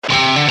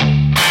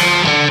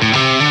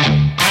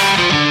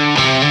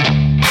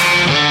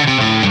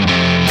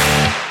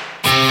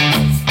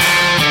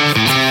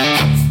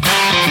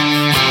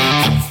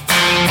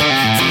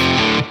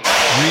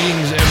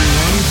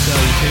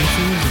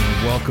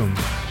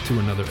to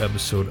another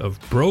episode of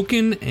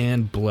Broken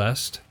and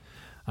Blessed.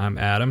 I'm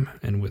Adam,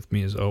 and with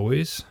me as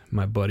always,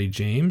 my buddy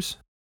James.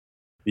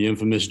 The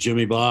infamous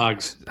Jimmy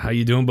Boggs. How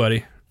you doing,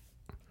 buddy?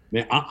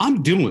 Man,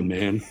 I'm doing,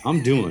 man.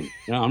 I'm doing.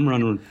 Yeah, I'm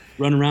running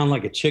around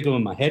like a chicken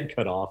with my head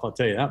cut off. I'll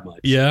tell you that much.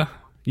 Yeah,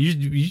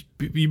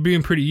 you're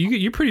being pretty.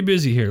 You're pretty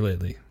busy here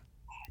lately.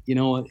 You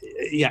know,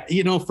 yeah.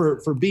 You know,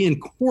 for being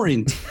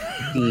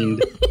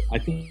quarantined, I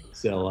think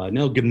so.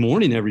 No, good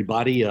morning,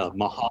 everybody.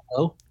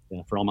 Mahalo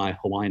for all my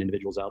Hawaiian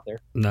individuals out there.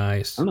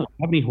 Nice. I don't know.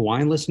 How many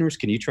Hawaiian listeners?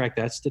 Can you track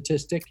that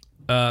statistic?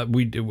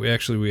 We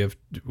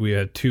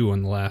had 2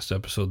 on the last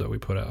episode that we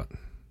put out.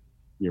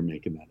 You're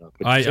making that up.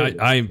 I don't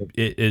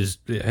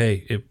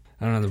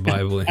have the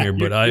Bible in here,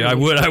 but I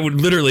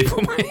would literally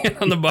put my hand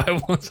on the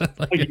Bible and say,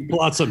 like you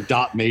pull out some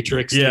dot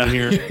matrix in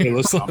here. Hey,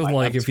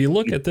 like if you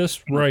look at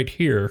this right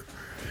here,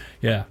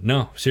 yeah,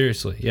 no,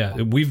 seriously, yeah,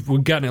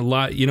 we've gotten a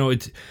lot. You know,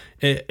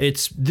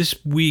 it's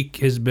this week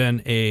has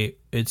been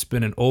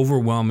an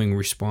overwhelming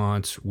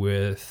response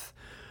with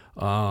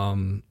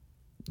some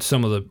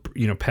of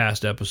the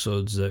past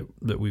episodes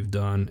that we've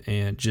done,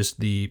 and just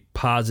the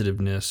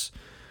positiveness.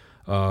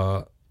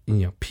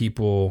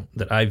 People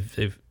that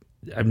I've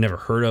never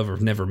heard of or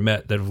never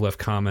met that have left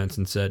comments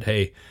and said,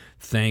 "Hey,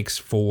 thanks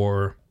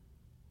for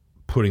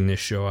putting this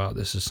show out.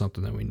 This is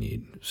something that we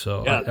need."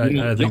 So yeah,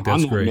 I think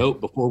that's great.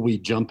 Note, before we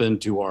jump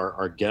into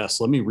our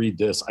guests, let me read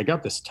this. I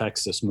got this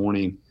text this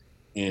morning,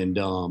 and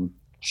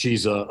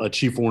she's a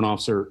chief warrant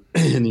officer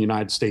in the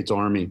United States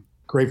Army.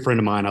 Great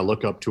friend of mine. I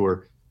look up to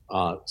her.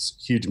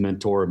 Huge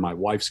mentor in my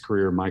wife's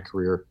career, my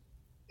career.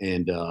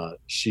 And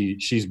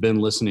she's been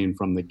listening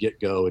from the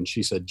get-go. And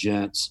she said,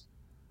 "Gents,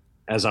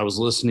 as I was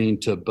listening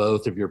to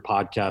both of your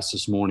podcasts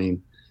this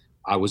morning,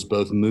 I was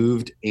both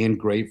moved and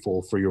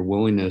grateful for your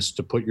willingness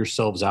to put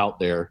yourselves out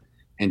there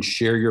and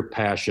share your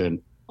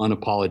passion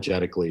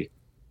unapologetically.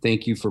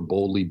 Thank you for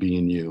boldly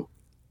being you."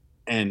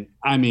 And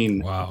I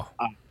mean, wow.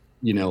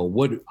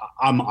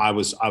 I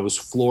was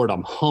floored.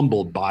 I'm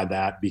humbled by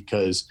that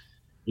because,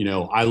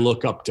 I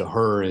look up to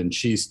her and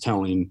she's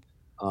telling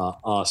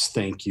us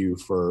thank you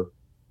for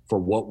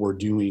what we're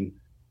doing.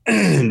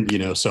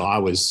 And, so I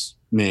was,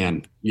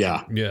 man,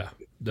 yeah. Yeah.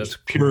 That's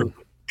pure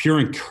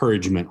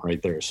encouragement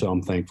right there. So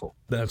I'm thankful.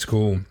 That's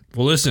cool.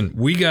 Well, listen,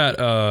 we got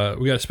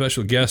a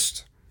special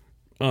guest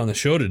on the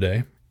show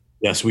today.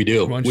 Yes, we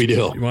do. Why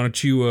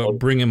don't you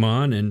bring him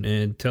on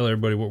and tell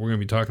everybody what we're going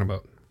to be talking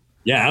about?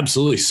 Yeah,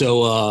 absolutely.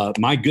 So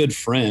my good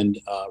friend,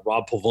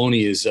 Rob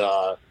Polvoni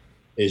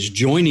is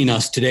joining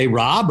us today.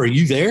 Rob, are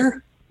you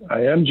there?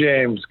 I am,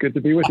 James. Good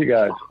to be with you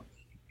guys.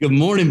 Good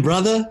morning,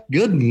 brother.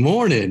 Good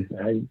morning.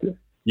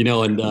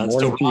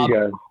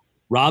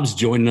 Rob's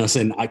joining us,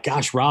 and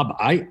Rob,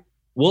 I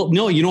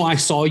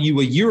saw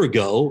you a year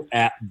ago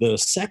at the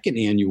second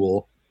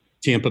annual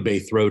Tampa Bay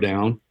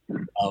Throwdown,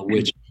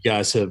 which you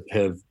guys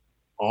have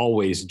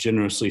always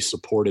generously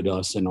supported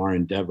us in our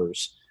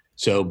endeavors.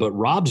 So, but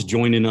Rob's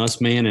joining us,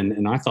 man,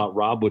 and I thought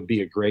Rob would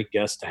be a great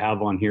guest to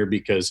have on here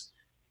because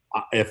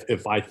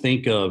if I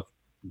think of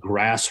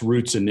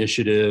grassroots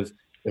initiative,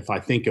 if I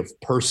think of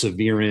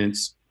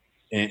perseverance,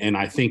 and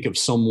I think of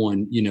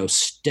someone,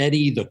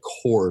 steady the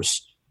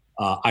course,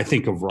 I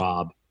think of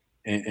Rob.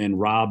 And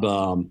Rob,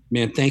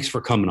 man, thanks for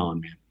coming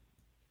on,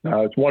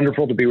 man. It's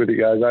wonderful to be with you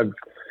guys. I've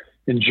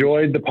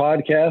enjoyed the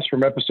podcast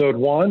from episode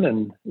 1,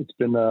 and it's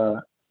been,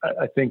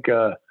 I think,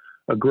 a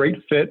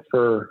great fit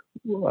for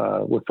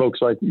with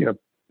folks like,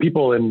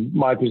 people in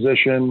my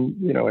position,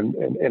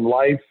 in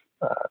life.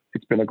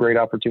 It's been a great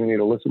opportunity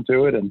to listen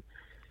to it, and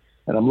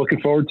I'm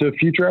looking forward to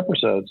future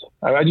episodes.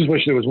 I just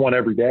wish there was one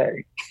every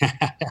day.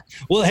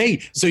 Well, hey,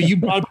 so you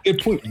brought up a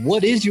good point.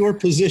 What is your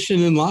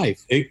position in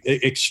life?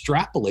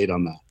 Extrapolate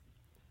on that.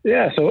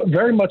 Yeah, so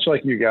very much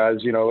like you guys,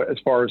 as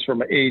far as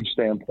from an age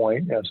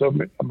standpoint. Yeah, so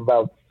I'm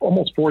about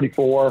almost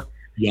 44.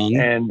 Young.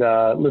 And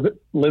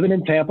living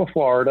in Tampa,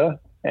 Florida.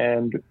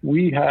 And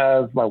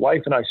my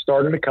wife and I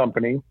started a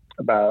company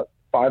about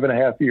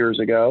 5.5 years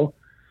ago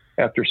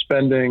after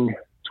spending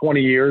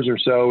 20 years or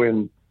so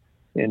in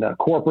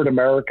corporate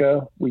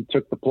America. We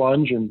took the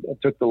plunge and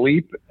took the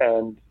leap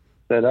and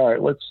said, all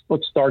right,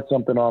 let's start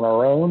something on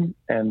our own.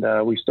 And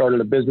we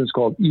started a business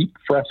called Eat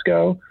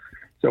Fresco.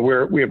 So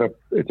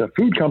it's a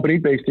food company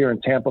based here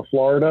in Tampa,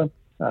 Florida.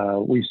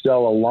 We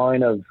sell a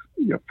line of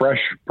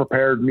fresh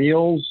prepared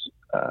meals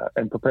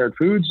and prepared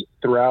foods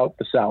throughout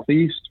the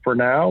Southeast for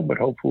now, but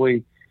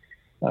hopefully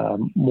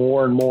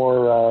more and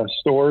more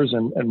stores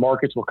and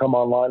markets will come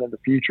online in the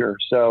future.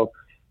 So,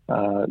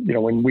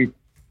 when we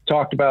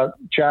talked about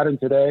chatting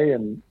today,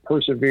 and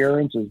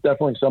perseverance is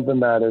definitely something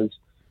that has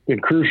been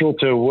crucial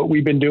to what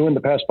we've been doing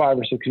the past 5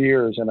 or 6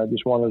 years. And I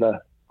just wanted to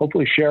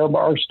hopefully share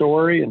our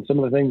story and some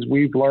of the things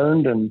we've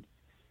learned, and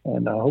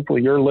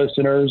hopefully your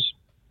listeners,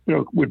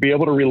 would be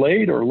able to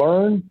relate or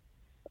learn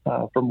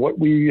from what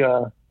we've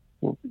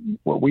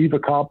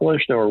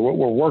accomplished or what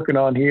we're working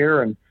on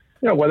here. And,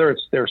 whether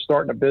it's they're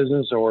starting a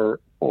business or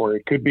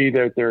it could be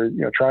that they're,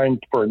 trying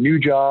for a new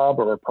job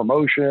or a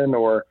promotion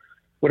or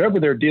whatever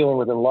they're dealing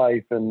with in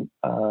life. And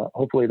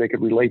hopefully they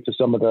could relate to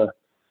some of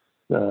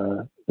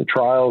the the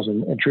trials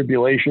and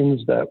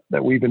tribulations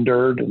that we've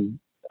endured and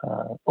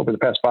over the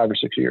past 5 or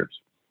 6 years.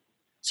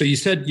 So you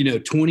said,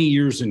 20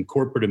 years in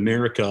corporate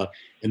America,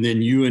 and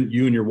then you and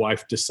your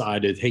wife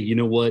decided, hey, you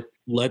know what?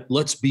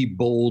 Let's be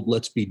bold.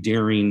 Let's be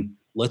daring.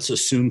 Let's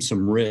assume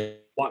some risk.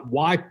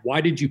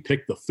 Why did you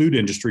pick the food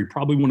industry?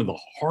 Probably one of the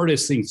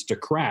hardest things to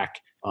crack.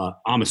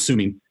 I'm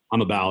assuming I'm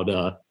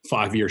about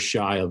 5 years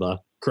shy of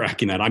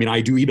cracking that. I mean,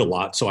 I do eat a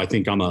lot, so I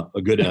think I'm a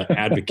good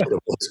advocate of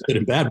what's good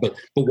and bad. But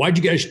why'd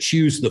you guys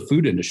choose the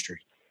food industry?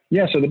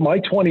 Yeah, so my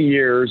 20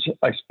 years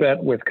I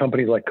spent with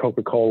companies like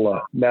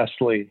Coca-Cola,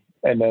 Nestle,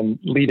 and then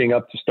leading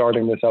up to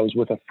starting this, I was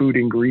with a food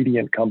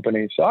ingredient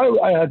company.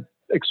 So I had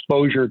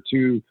exposure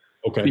to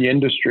the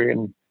industry.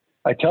 And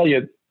I tell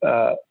you,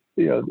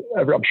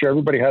 I'm sure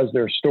everybody has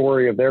their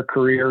story of their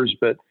careers,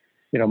 but,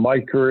 my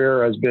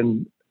career has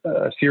been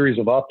a series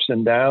of ups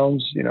and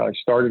downs. I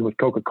started with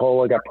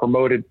Coca-Cola, got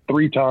promoted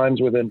 3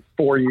 times within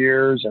 4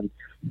 years, and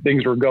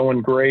things were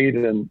going great.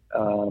 And,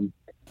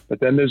 but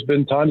then there's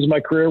been times in my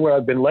career where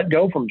I've been let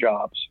go from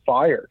jobs,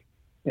 fired,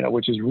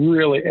 which is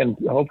really, and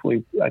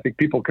hopefully I think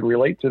people can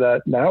relate to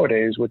that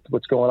nowadays with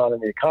what's going on in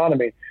the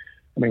economy.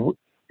 I mean,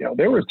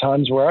 there were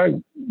times where I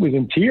was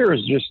in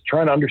tears just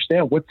trying to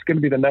understand what's going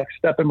to be the next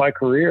step in my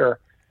career.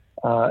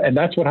 And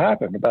that's what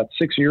happened about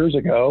 6 years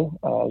ago.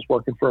 I was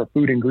working for a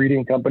food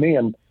ingredient company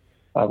and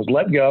I was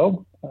let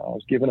go. I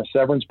was given a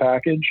severance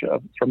package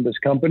from this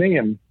company,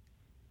 and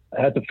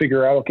I had to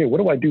figure out, okay,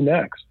 what do I do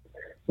next?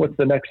 What's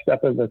the next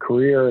step of the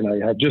career? And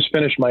I had just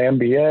finished my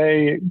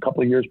MBA a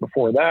couple of years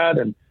before that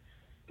and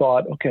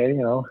thought, okay,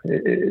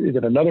 is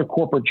it another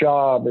corporate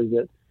job? Is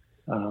it,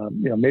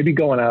 maybe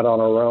going out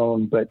on our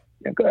own? But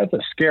that's a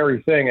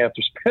scary thing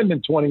after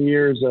spending 20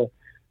 years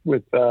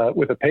with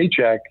a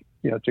paycheck,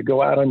 to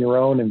go out on your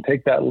own and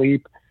take that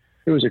leap.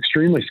 It was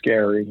extremely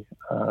scary.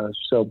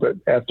 But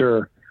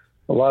after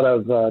a lot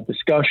of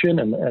discussion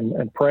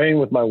and praying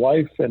with my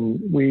wife, and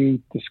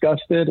we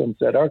discussed it and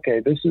said,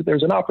 okay,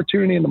 there's an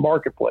opportunity in the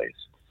marketplace,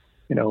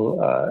 and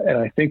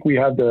I think we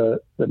have the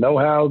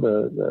know-how,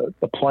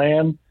 the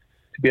plan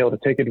to be able to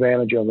take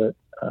advantage of it.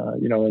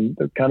 And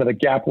the kind of the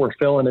gap we're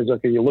filling is,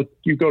 okay,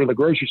 you go to the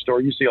grocery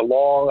store, you see a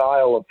long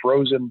aisle of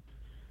frozen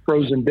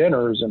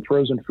dinners and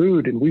frozen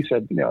food. And we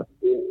said,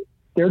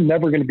 they're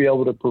never going to be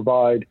able to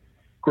provide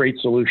great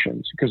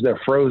solutions because they're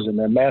frozen,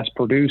 they're mass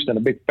produced in a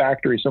big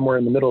factory somewhere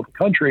in the middle of the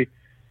country,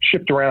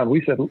 shipped around.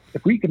 We said,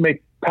 if we could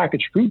make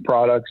packaged food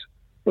products,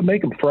 but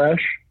make them fresh,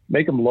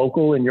 make them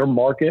local in your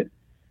market,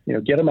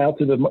 get them out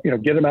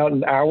get them out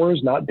in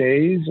hours, not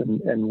days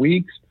and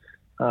weeks.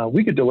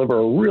 We could deliver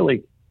a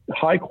really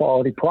high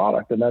quality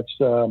product. And that's,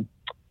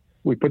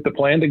 we put the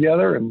plan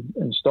together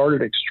and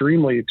started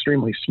extremely,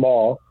 extremely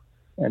small,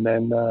 and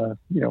then,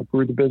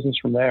 grew the business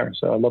from there.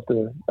 So I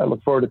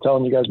look forward to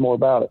telling you guys more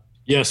about it.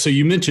 Yeah. So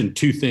you mentioned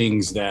 2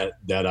 things that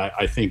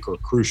I think are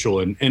crucial.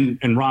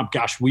 And Rob,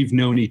 gosh, we've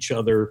known each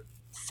other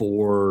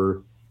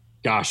for,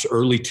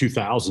 early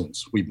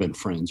 2000s. We've been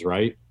friends,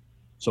 right?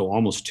 So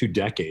almost 2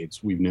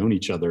 decades we've known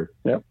each other.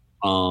 Yep.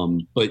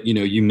 But,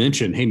 you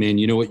mentioned, hey, man,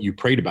 you know what? You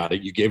prayed about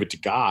it. You gave it to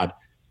God.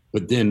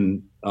 But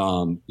then,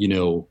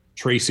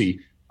 Tracy,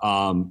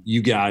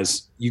 you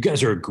guys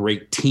are a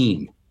great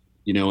team.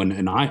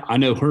 And I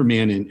know her,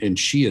 man, and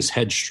she is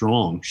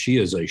headstrong. She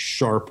is a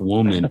sharp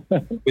woman,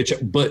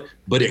 but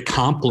it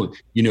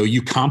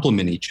you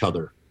complement each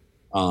other.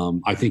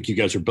 I think you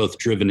guys are both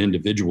driven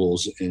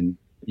individuals, and,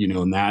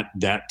 and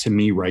that to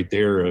me right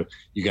there,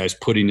 you guys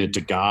putting it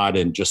to God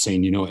and just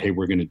saying, hey,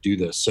 we're going to do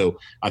this. So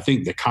I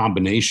think the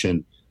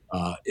combination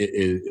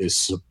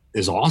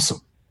is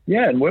awesome.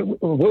 Yeah. And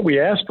what we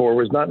asked for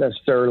was not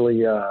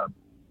necessarily,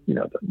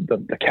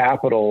 the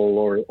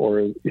capital or,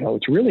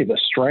 it's really the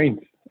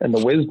strength and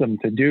the wisdom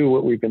to do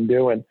what we've been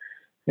doing.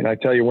 And I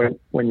tell you,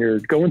 when you're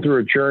going through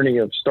a journey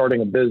of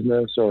starting a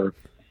business or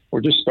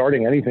just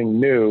starting anything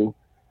new,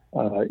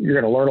 you're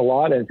going to learn a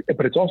lot,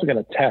 but it's also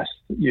going to test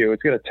you.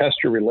 It's going to test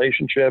your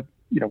relationship,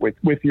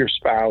 with your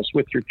spouse,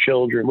 with your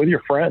children, with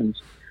your friends.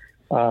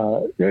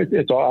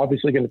 It's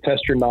obviously going to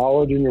test your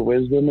knowledge and your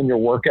wisdom and your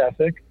work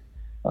ethic.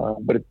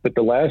 But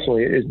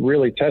lastly, it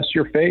really tests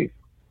your faith.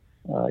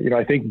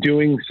 I think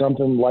doing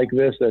something like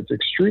this that's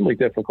extremely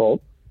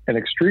difficult and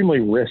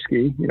extremely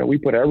risky, we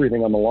put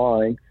everything on the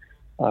line.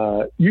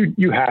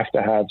 You have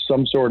to have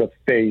some sort of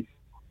faith,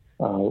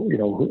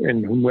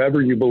 in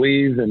whoever you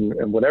believe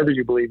and whatever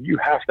you believe. You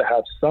have to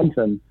have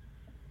something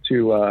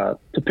to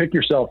pick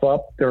yourself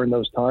up during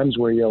those times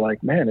where you're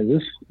like, man,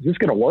 is this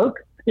going to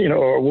work?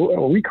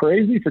 Are we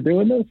crazy for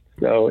doing this?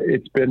 So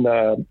it's been,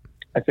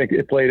 I think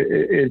it's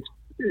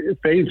a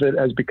phase that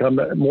has become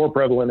more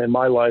prevalent in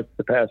my life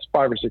the past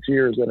 5 or 6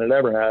 years than it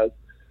ever has.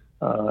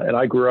 And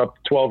I grew up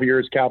 12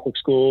 years Catholic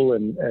school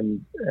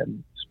and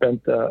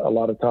spent a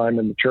lot of time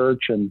in the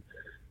church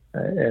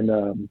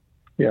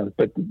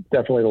but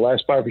definitely the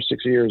last 5 or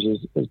 6 years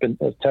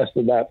has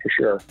tested that for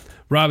sure.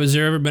 Rob, has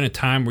there ever been a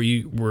time where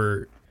you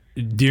were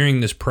during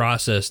this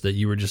process that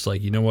you were just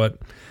like, you know what,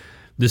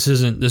 this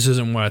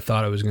isn't what I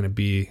thought it was going to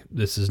be.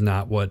 This is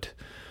not what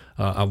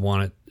I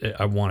want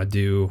to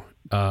do.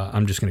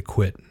 I'm just going to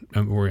quit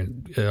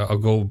I'll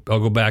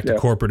go back to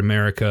corporate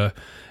America,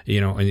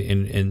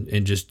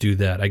 and just do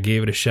that. I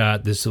gave it a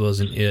shot. This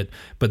wasn't it.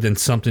 But then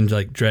something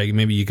like dragging,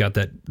 maybe you got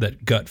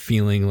that gut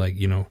feeling like,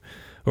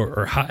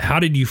 or how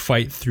did you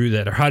fight through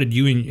that? Or how did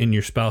you and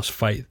your spouse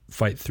fight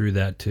through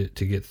that to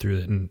get through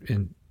it?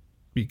 And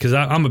because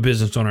I'm a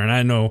business owner and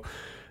I know,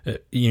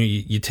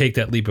 you take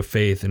that leap of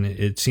faith, and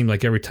it seemed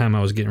like every time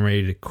I was getting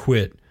ready to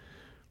quit,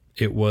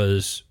 it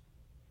was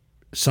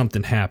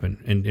something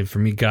happened. And for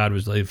me,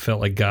 it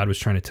felt like God was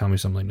trying to tell me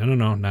something like,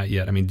 no, not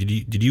yet. I mean,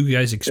 did you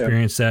guys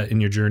experience that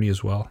in your journey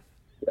as well?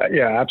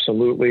 Yeah,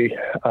 absolutely.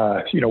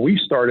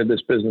 We started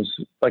this business,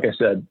 like I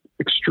said,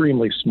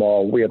 extremely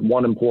small. We had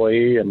one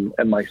employee and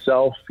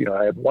myself.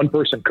 I had one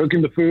person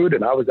cooking the food,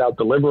 and I was out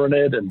delivering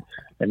it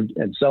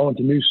and selling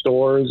to new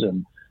stores.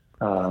 And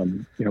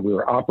we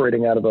were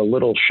operating out of a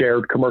little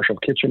shared commercial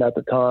kitchen at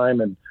the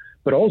time,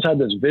 but always had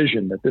this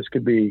vision that this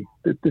could be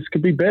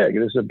big.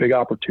 This is a big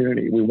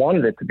opportunity. We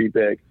wanted it to be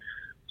big.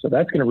 So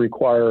that's going to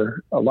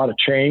require a lot of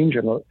change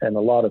and a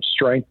lot of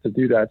strength to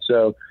do that.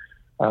 So,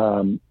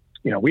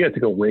 we had to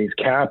go raise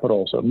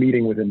capital. So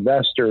meeting with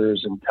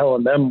investors and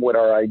telling them what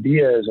our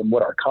idea is and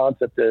what our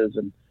concept is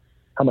and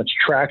how much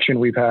traction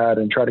we've had,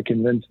 and try to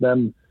convince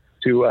them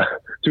to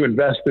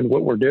invest in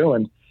what we're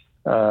doing,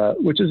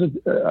 which is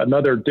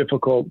another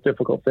difficult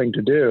thing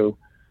to do.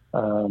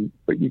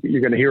 But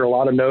you're going to hear a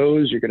lot of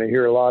no's. You're going to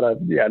hear a lot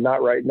of,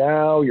 not right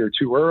now. You're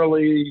too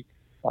early.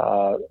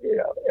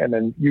 And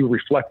then you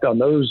reflect on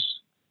those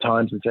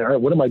times and say, all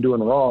right, what am I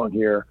doing wrong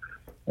here?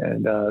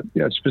 And,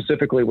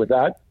 specifically with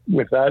that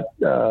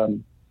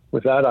item,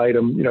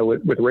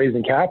 with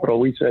raising capital,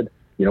 we said,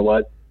 you know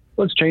what,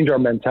 let's change our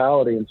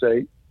mentality and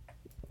say,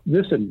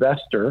 this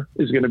investor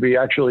is going to be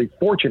actually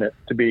fortunate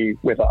to be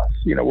with us.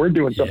 We're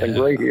doing something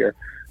great here.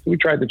 So we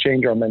tried to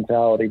change our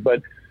mentality,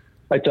 but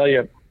I tell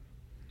you,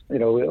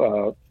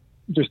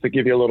 just to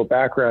give you a little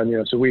background,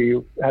 so we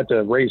had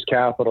to raise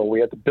capital. We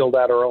had to build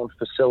out our own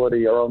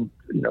facility, our own,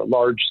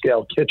 large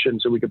scale kitchen,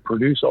 so we could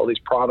produce all these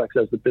products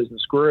as the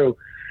business grew.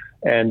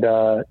 And,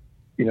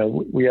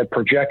 we had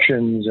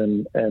projections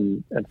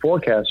and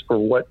forecasts for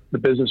what the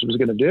business was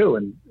going to do.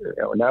 And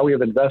now we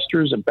have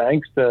investors and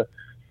banks to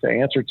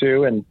answer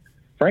to. And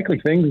frankly,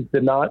 things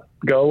did not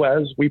go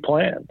as we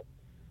planned.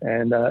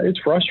 And it's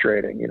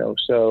frustrating,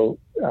 So,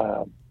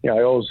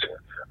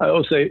 I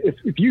always say,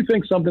 if you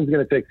think something's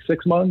going to take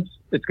 6 months,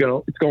 it's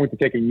going to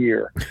take a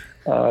year,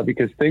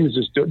 because things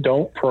just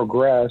don't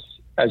progress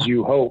as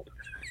you hope.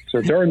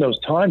 So during those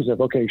times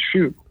of, okay,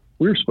 shoot,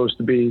 we were supposed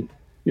to be,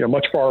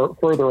 much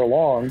further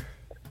along,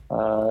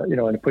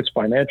 and it puts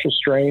financial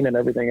strain and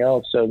everything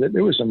else. So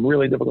there was some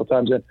really difficult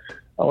times. And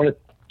I want to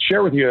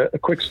share with you a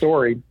quick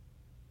story.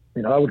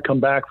 I would come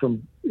back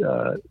to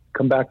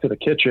the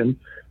kitchen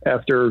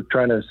after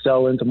trying to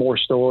sell into more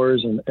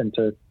stores and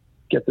to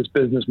get this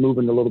business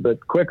moving a little bit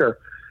quicker.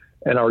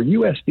 And our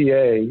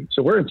USDA,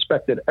 so we're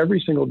inspected every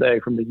single day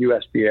from the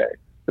USDA.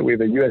 So we have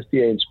a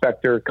USDA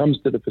inspector,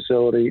 comes to the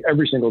facility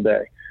every single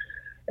day.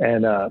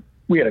 And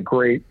we had a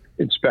great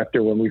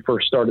inspector when we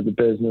first started the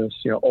business,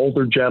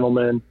 older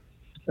gentleman,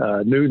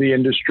 knew the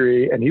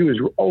industry, and he was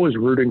always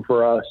rooting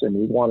for us, and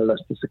he wanted us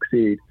to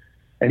succeed.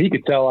 And he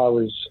could tell I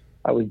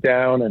was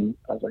down, and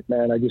I was like,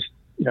 man,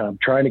 I'm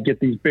trying to get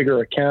these bigger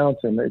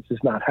accounts, and it's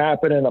just not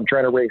happening. I'm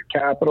trying to raise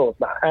capital. It's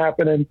not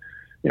happening.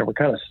 We're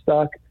kind of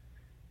stuck.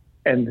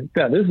 And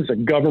this is a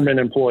government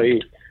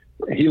employee.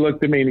 He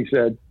looked at me and he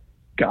said,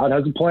 God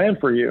has a plan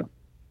for you.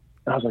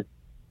 And I was like,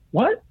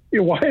 what?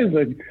 Why is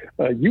a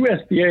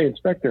USDA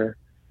inspector,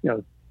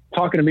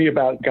 talking to me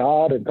about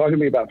God and talking to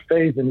me about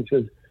faith? And he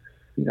says,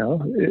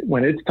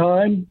 when it's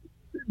time,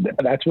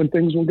 that's when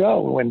things will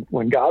go.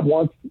 When God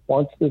wants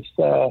this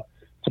to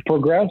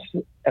progress.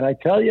 And I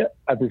tell you,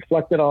 I've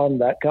reflected on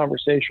that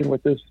conversation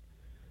with this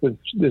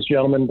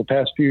gentleman the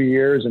past few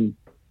years, and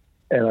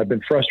I've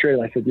been frustrated.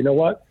 I said, you know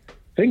what?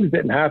 Things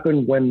didn't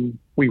happen when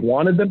we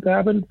wanted them to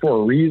happen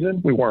for a reason.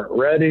 We weren't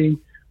ready,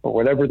 or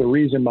whatever the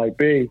reason might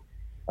be.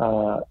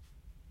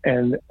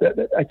 And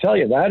I tell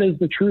you, that is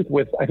the truth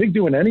with, I think,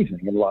 doing anything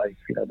in life,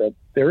 that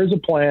there is a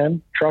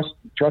plan, trust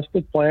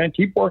the plan,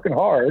 keep working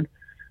hard,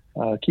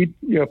 keep,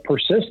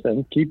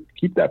 persistent,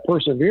 keep that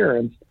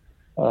perseverance,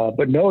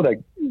 but know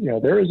that,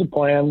 there is a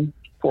plan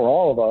for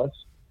all of us,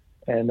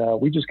 and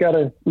we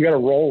gotta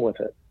roll with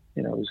it,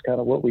 is kind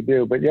of what we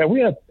do. But yeah, we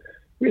had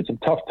some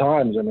tough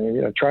times. I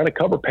mean, trying to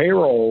cover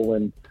payroll,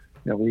 and,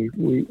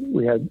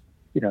 we had,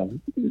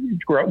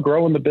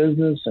 growing the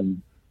business,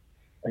 and,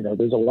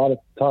 there's a lot of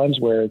times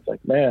where it's like,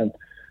 man,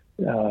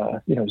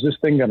 is this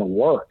thing going to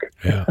work?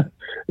 Yeah.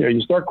 You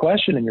start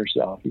questioning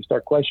yourself. You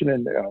start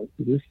questioning,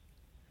 is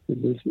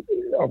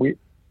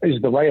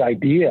the right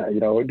idea?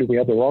 Do we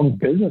have the wrong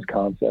business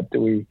concept?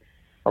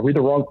 Are we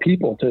the wrong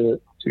people to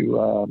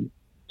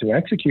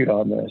execute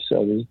on this?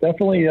 So there's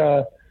definitely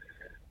a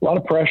lot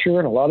of pressure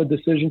and a lot of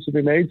decisions to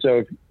be made.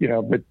 So,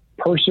 but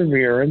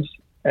perseverance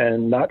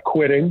and not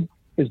quitting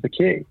is the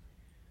key.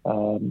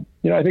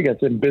 I think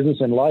it's in business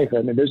and life.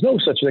 I mean, there's no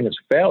such thing as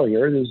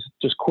failure. There's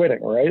just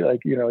quitting, right?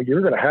 Like,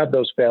 you're going to have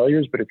those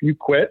failures, but if you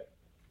quit,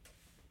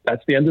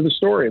 that's the end of the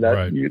story. That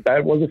right.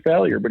 That was a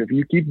failure. But if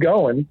you keep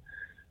going,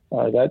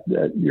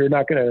 that you're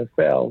not going to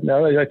fail.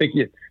 Now, I think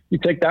you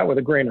take that with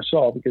a grain of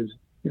salt, because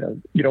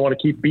you don't want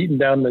to keep beating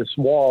down this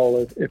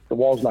wall if the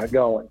wall's not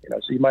going. So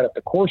you might have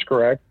to course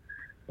correct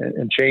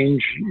and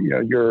change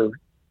your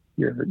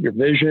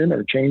vision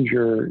or change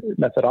your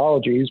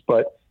methodologies.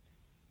 But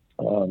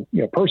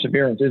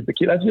perseverance is the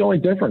key. That's the only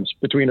difference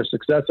between a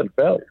success and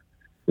failure,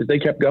 is they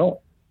kept going.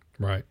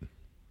 Right.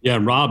 Yeah,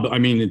 Rob, I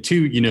mean,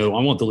 too,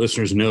 I want the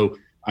listeners to know,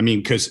 I mean,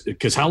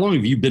 because how long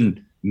have you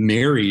been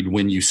married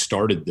when you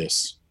started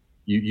this?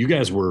 You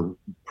guys were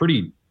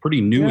pretty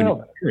new in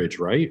your marriage,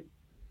 right?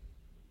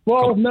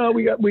 Well, no,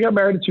 we got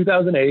married in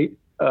 2008.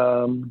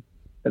 And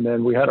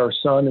then we had our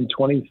son in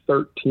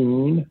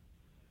 2013.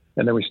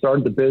 And then we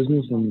started the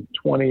business in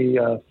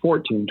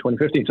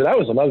 2015. So that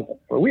was another thing.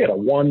 We had a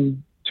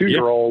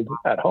 1-2-year-old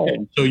at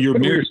home. So you're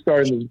married,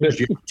 starting this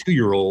business. You're a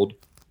 2-year-old.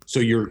 So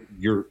you're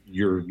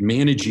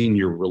managing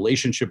your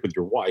relationship with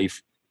your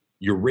wife,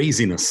 you're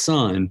raising a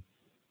son,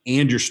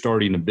 and you're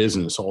starting a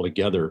business all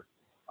together.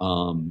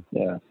 I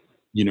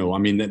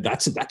mean,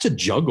 that's a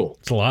juggle.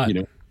 It's a lot.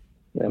 Yeah.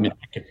 I mean,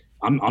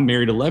 I'm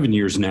married 11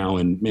 years now,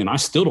 and man, I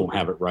still don't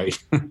have it right.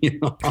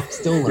 I'm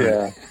still learning.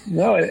 Yeah.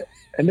 No,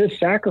 and this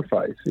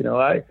sacrifice,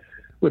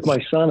 with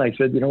my son, I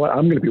said, you know what,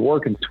 I'm going to be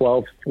working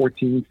 12,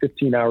 14,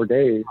 15-hour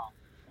days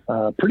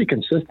pretty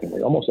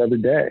consistently, almost every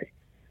day.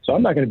 So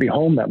I'm not going to be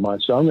home that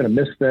much. So I'm going to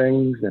miss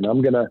things, and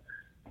I'm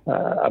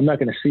not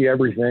going to see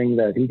everything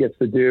that he gets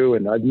to do.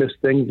 And I'd miss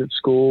things at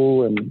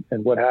school and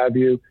what have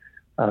you.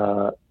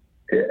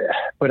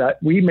 But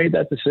we made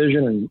that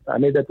decision, and I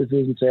made that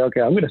decision to say, okay,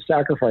 I'm going to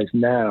sacrifice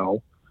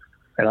now.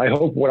 And I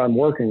hope what I'm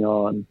working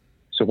on,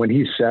 so when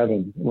he's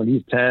 7, when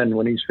he's 10,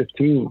 when he's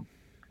 15,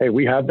 hey,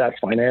 we have that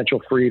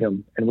financial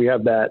freedom, and we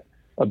have that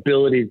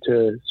ability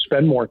to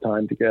spend more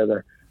time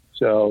together.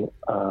 So,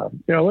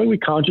 when we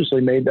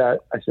consciously made that,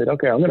 I said,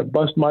 okay, I'm going to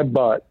bust my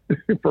butt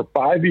for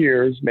 5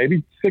 years,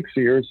 maybe 6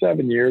 years,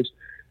 7 years.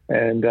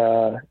 And,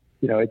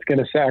 it's going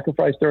to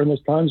sacrifice during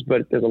those times,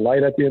 but there's a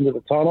light at the end of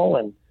the tunnel.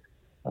 And,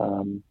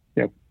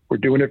 we're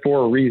doing it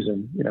for a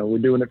reason. We're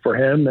doing it for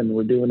him, and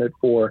we're doing it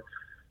for,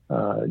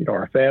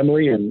 our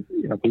family. And,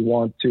 we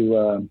want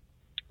to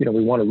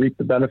reap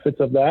the benefits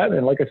of that.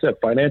 And like I said,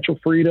 financial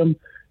freedom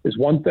is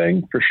one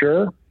thing for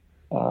sure.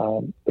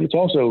 But it's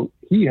also,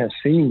 he has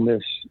seen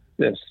this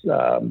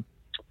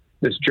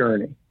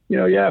journey,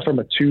 from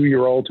a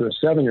 2-year-old to a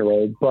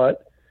 7-year-old,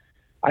 but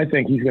I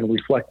think he's going to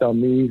reflect on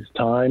these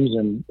times.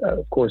 And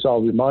of course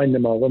I'll remind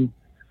him of them,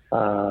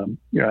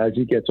 as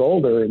he gets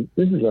older. And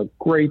this is a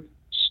great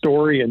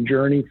story and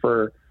journey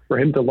for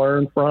him to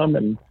learn from.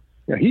 And,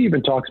 he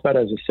even talks about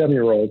it as a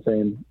 7-year-old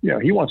saying,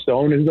 he wants to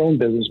own his own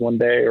business one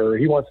day, or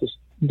he wants to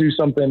do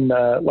something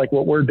like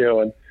what we're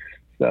doing.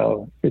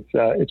 So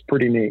it's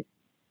pretty neat.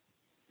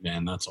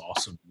 Man, that's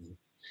awesome.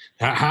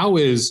 How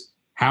is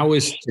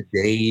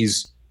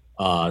today's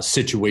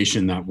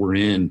situation that we're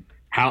in?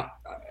 Have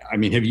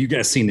you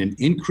guys seen an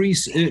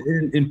increase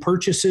in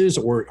purchases,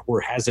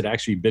 or has it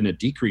actually been a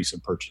decrease in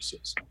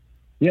purchases?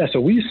 Yeah,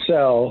 so we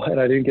sell, and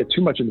I didn't get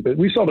too much into it.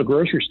 We sell to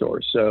grocery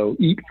stores. So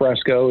Eat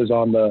Fresco is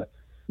on the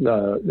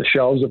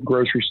shelves of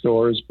grocery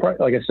stores.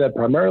 Like I said,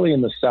 primarily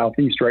in the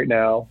Southeast right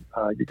now.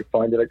 You can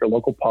find it at your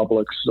local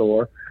Publix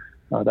store.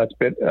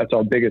 That's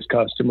our biggest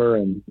customer,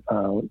 and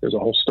there's a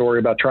whole story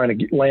about trying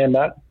to land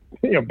that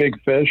big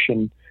fish,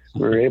 and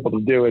we were able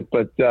to do it.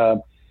 But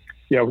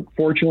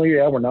fortunately,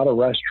 we're not a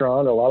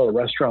restaurant. A lot of the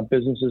restaurant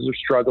businesses are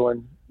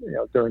struggling,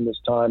 during this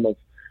time of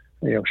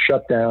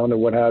shutdown or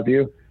what have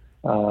you.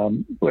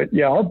 But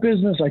yeah, our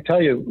business, I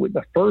tell you, with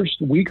the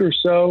first week or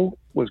so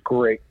was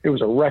great. It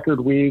was a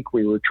record week.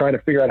 We were trying to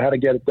figure out how to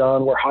get it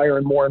done. We're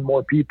hiring more and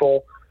more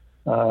people.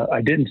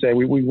 I didn't say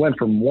we went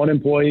from 1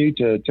 employee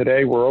to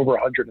today we're over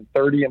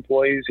 130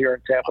 employees here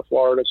in Tampa,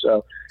 Florida.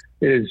 So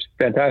it is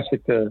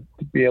fantastic to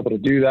be able to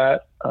do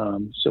that.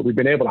 So we've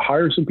been able to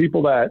hire some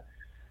people that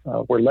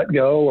were let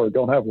go or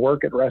don't have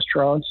work at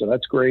restaurants. So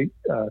that's a great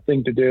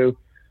thing to do.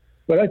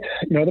 But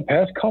the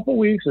past couple of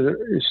weeks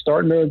is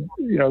starting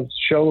to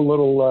show a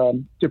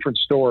little different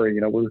story.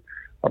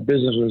 Our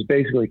business was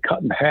basically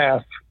cut in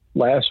half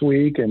last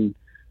week, and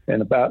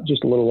about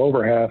just a little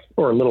over half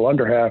or a little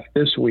under half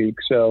this week.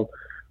 So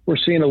we're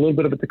seeing a little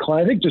bit of a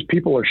decline. I think just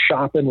people are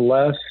shopping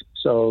less,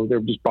 so they're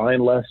just buying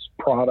less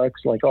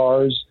products like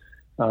ours.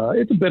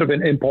 It's a bit of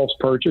an impulse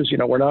purchase.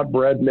 We're not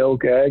bread,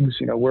 milk, eggs.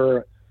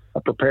 We're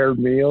a prepared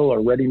meal, a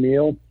ready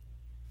meal.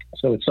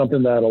 So it's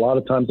something that a lot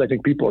of times I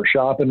think people are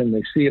shopping and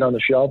they see it on the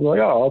shelf. They're like,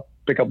 oh, I'll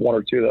pick up 1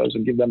 or 2 of those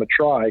and give them a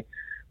try.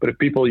 But if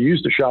people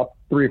used to shop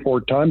 3 or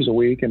 4 times a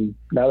week and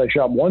now they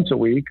shop once a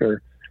week,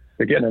 or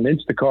they're getting an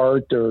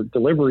Instacart or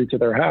delivery to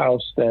their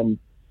house, then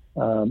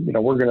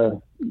we're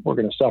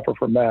gonna suffer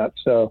from that.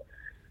 So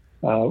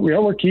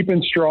we're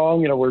keeping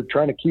strong. We're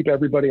trying to keep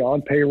everybody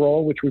on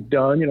payroll, which we've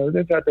done.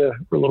 They've had a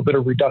little bit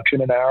of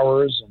reduction in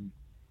hours,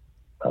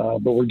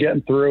 but we're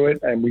getting through it,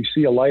 and we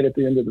see a light at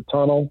the end of the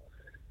tunnel.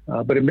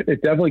 But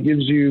it definitely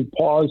gives you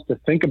pause to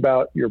think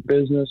about your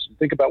business and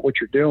think about what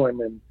you're doing.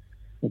 And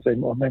and say,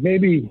 well,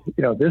 maybe,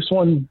 this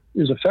one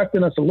is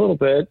affecting us a little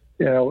bit,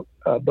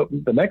 but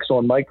the next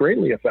one might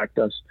greatly affect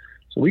us.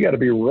 So we got to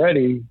be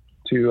ready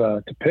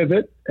to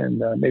pivot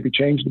and maybe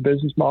change the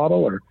business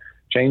model or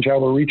change how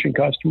we're reaching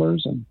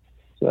customers. And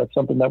so that's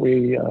something that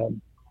we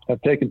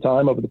have taken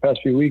time over the past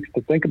few weeks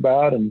to think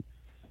about and,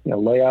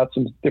 lay out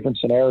some different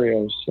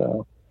scenarios.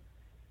 So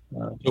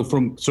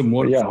from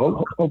what,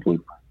 hopefully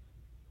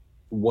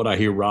what I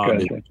hear, Rob,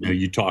 is,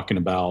 you talking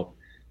about,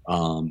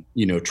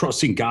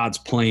 trusting God's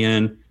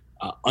plan,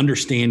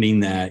 understanding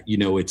that,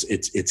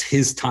 it's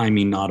his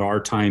timing, not our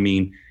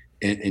timing.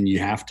 And you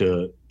have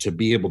to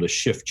be able to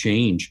shift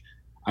change.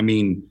 I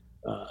mean,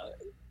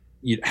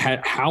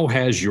 how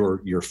has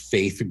your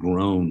faith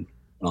grown?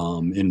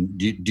 And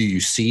do you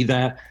see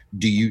that?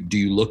 Do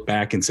you look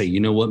back and say, you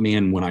know what,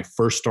 man, when I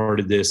first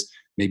started this,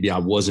 maybe I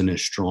wasn't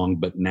as strong,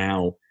 but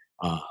now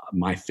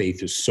my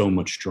faith is so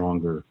much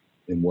stronger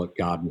in what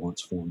God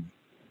wants for me?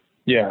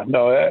 Yeah,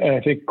 no, and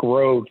I think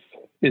growth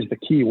is the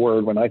key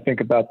word when I think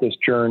about this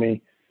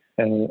journey.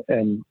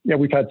 And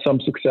we've had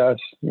some success.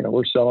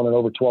 We're selling in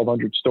over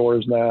 1,200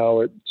 stores now.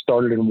 It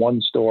started in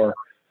one store,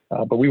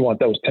 but we want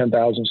those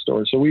 10,000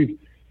 stores. So we've,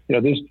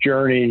 this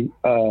journey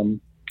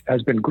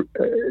has been,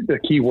 the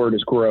key word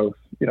is growth.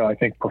 I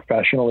think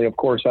professionally, of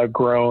course, I've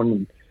grown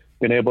and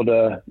been able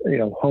to,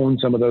 hone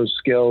some of those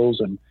skills,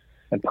 and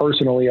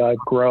personally I've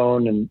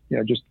grown, and,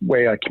 just the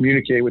way I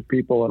communicate with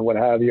people and what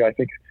have you. I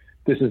think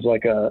this is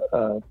like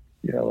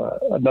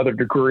another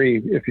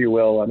degree, if you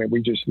will. I mean,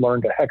 we just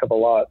learned a heck of a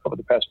lot over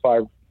the past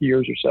 5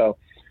 years or so.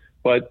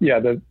 But yeah,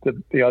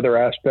 the other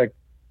aspect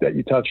that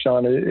you touched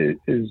on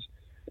is,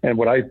 and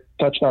what I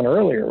touched on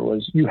earlier,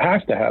 was you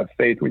have to have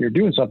faith when you're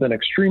doing something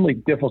extremely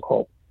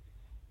difficult.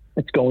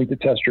 It's going to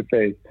test your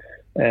faith.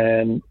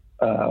 And,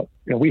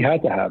 we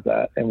had to have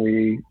that. And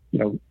we,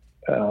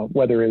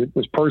 whether it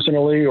was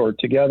personally or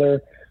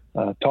together,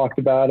 talked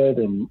about it,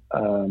 and,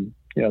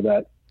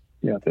 that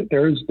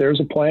there's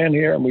a plan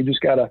here, and we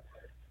just got to,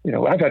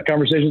 I've had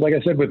conversations, like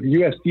I said, with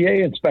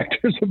USDA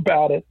inspectors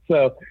about it.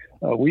 So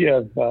we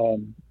have,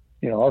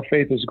 our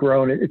faith has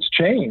grown. It's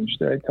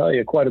changed, I tell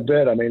you, quite a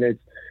bit. I mean,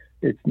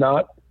 it's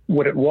not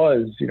what it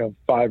was,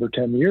 5 or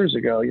 10 years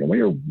ago. When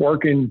you're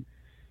working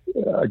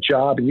a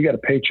job and you got a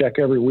paycheck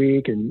every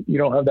week and you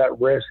don't have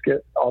that risk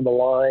on the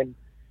line,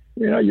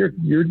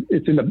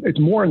 it's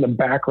more in the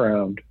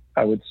background,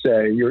 I would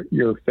say.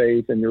 Your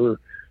faith and your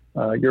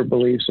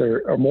beliefs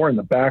are more in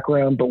the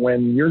background. But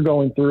when you're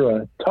going through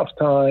a tough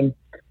time,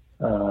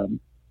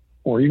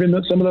 or even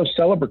some of those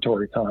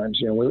celebratory times,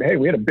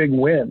 we had a big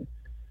win.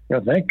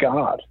 Thank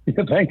God.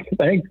 Thank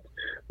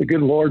the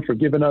good Lord for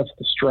giving us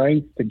the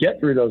strength to get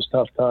through those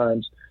tough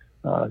times.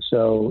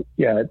 So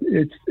yeah,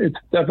 it's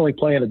definitely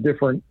playing a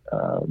different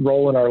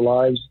role in our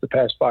lives the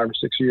past 5 or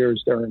 6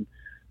 years during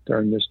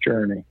this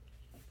journey.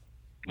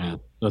 Yeah,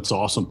 that's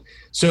awesome.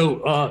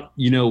 So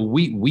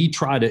we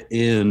try to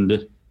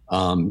end.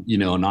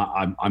 And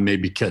I may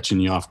be catching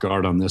you off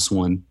guard on this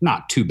one.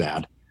 Not too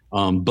bad.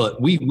 But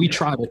we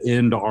try to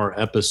end our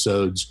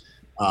episodes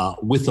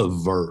with a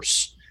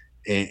verse,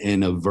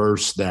 and a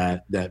verse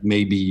that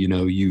maybe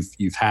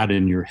you've had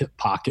in your hip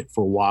pocket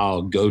for a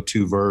while,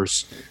 go-to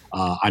verse.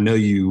 I know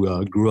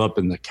you grew up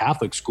in the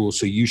Catholic school,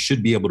 so you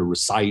should be able to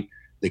recite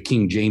the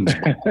King James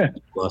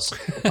plus.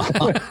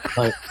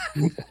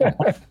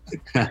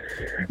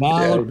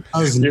 Thou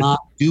does not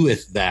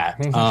doeth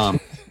that.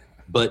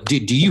 But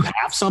do you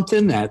have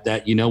something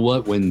that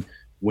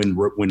when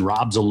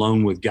Rob's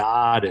alone with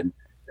God and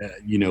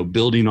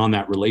building on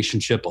that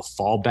relationship, a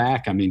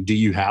fallback? I mean, do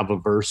you have a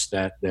verse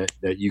that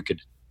you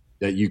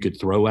could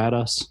throw at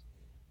us?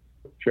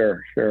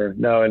 Sure.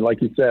 No, and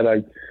like you said,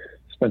 I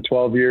spent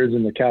 12 years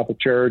in the Catholic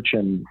Church,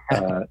 and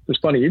it's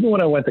funny. Even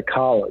when I went to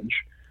college,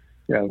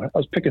 I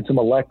was picking some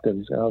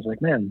electives, and I was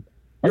like, man,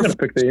 I'm going to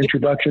pick the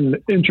introduction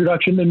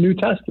to New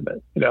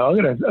Testament. I'm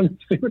going to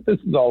see what this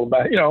is all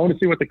about. I want to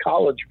see what the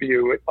college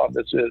view on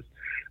this is.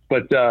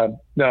 But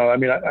no, I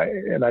mean,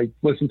 I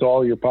listened to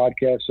all your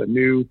podcasts. I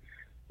knew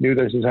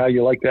this is how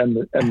you like to end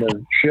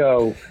the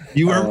show.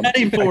 You were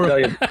ready for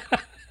it.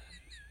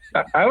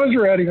 I was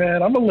ready,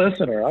 man. I'm a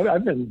listener.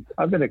 I've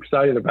been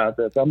excited about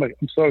this. I'm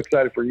so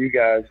excited for you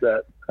guys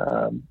that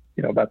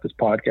about this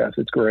podcast.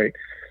 It's great.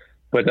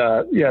 But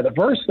the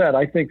verse that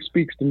I think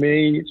speaks to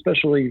me,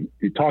 especially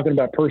talking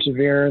about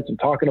perseverance and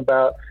talking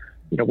about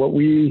what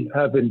we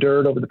have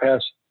endured over the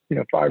past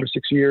 5 or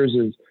 6 years,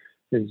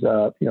 is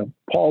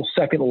Paul's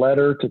second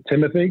letter to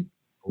Timothy.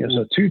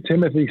 So 2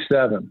 Timothy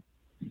 7.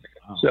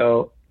 Wow.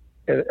 So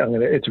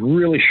it's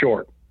really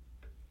short.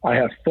 I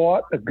have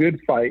fought a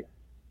good fight.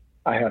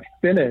 I have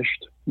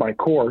finished my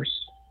course.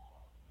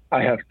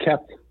 I have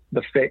kept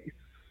the faith.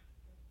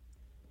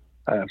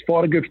 I have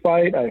fought a good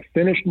fight. I have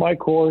finished my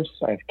course.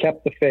 I have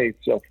kept the faith.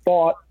 So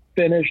fought,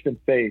 finished, and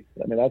faith.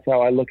 I mean, that's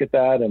how I look at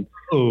that. And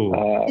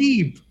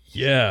deep.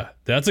 Yeah,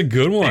 that's a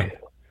good one.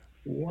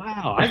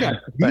 Wow. I got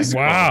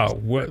wow.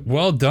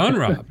 Well done,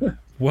 Rob.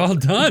 Well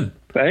done.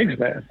 Thanks,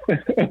 man.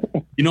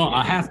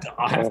 I have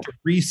to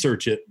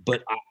research it,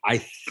 but I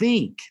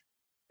think,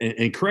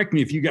 and correct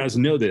me if you guys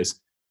know this,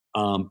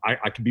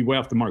 I could be way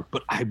off the mark,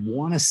 but I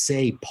want to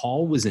say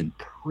Paul was in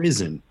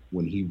prison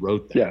when he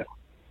wrote that.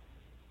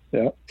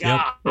 Yeah.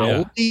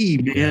 Golly,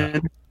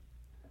 man.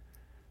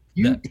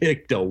 You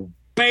picked a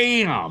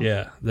bam.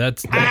 Yeah,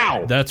 that's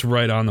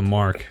right on the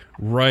mark.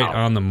 Right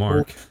on the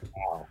mark.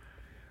 Wow.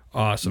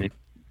 Awesome.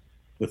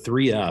 The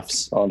 3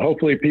 Fs. And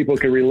hopefully people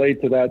can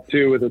relate to that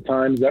too with the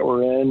times that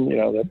we're in,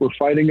 that we're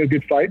fighting a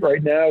good fight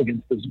right now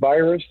against this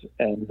virus,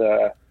 and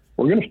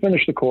we're going to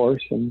finish the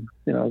course, and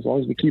as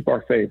long as we keep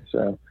our faith.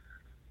 So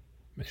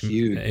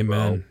huge.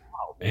 Amen.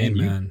 Wow,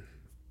 Amen.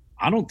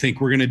 I don't think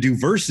we're going to do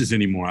verses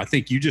anymore. I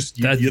think that's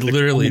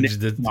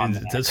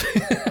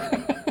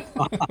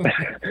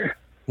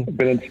I've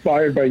been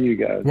inspired by you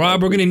guys.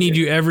 Rob, we're going to need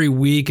you every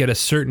week at a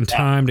certain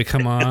time to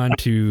come on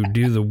to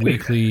do the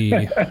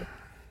weekly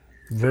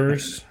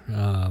verse.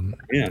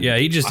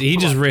 He just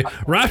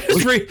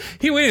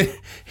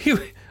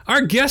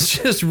our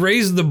guest just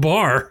raised the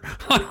bar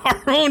on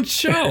our own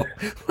show.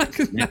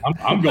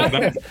 I'm going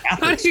back to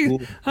Catholic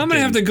school. I'm going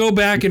to have to go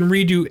back and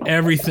redo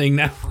everything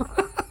now.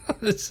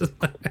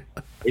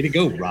 Way to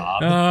go,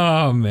 Rob.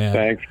 Oh man.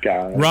 Thanks,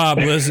 guys. Rob,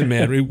 listen,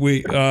 man,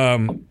 we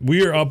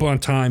are up on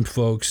time,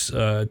 folks,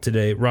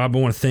 today. Rob, I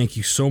want to thank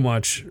you so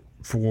much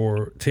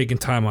for taking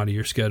time out of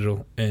your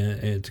schedule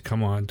and to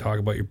come on and talk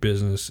about your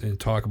business and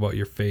talk about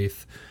your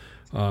faith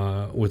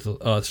with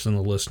us and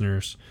the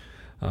listeners.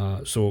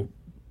 So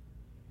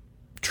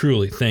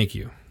truly, thank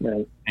you.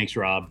 Man. Thanks,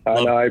 Rob.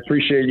 I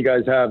appreciate you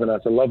guys having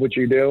us. I love what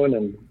you're doing,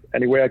 and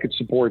any way I could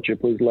support you,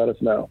 please let us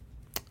know.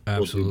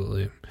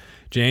 Absolutely.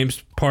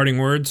 James, parting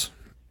words?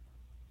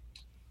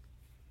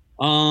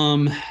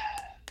 Parting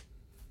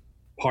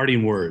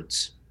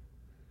words.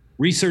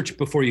 Research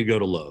before you go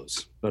to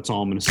Lowe's. That's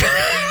all I'm going to say.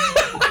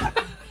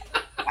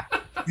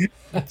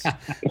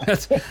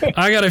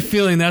 I got a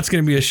feeling that's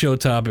going to be a show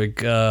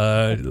topic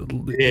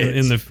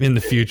in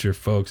the future,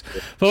 folks.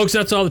 Folks,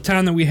 that's all the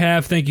time that we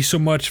have. Thank you so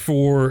much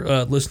for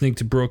listening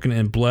to Broken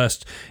and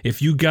Blessed.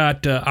 If you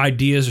got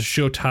ideas or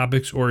show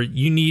topics, or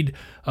you need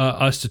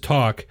us to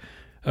talk,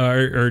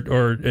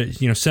 or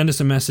send us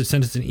a message,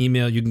 send us an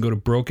email. You can go to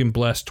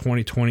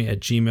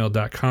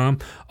brokenblessed2020@gmail.com.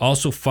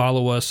 Also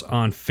follow us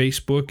on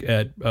Facebook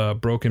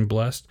at Broken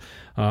Blessed.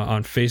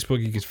 On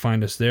Facebook, you can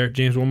find us there.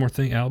 James, one more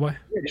thing, Alibi?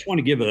 I just want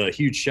to give a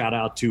huge shout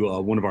out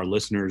to one of our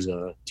listeners,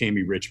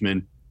 Tammy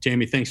Richmond.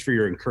 Tammy, thanks for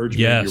your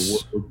encouragement, your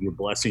words, your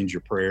blessings,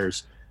 your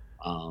prayers.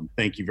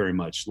 Thank you very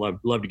much.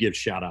 Love to give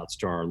shout outs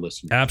to our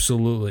listeners.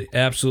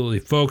 Absolutely.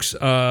 Folks,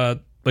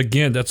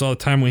 again, that's all the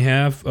time we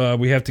have.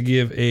 We have to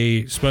give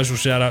a special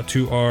shout out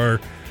to our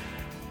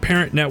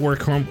parent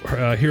network,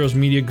 Heroes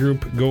Media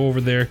Group. Go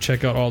over there,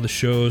 check out all the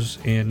shows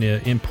and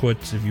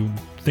inputs. If you're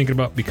thinking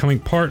about becoming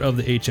part of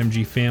the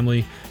HMG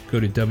family, go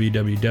to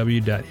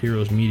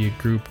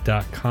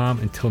www.heroesmediagroup.com.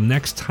 Until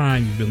next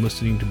time, you've been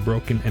listening to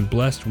Broken and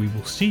Blessed. We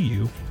will see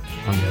you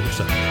on the other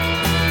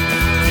side.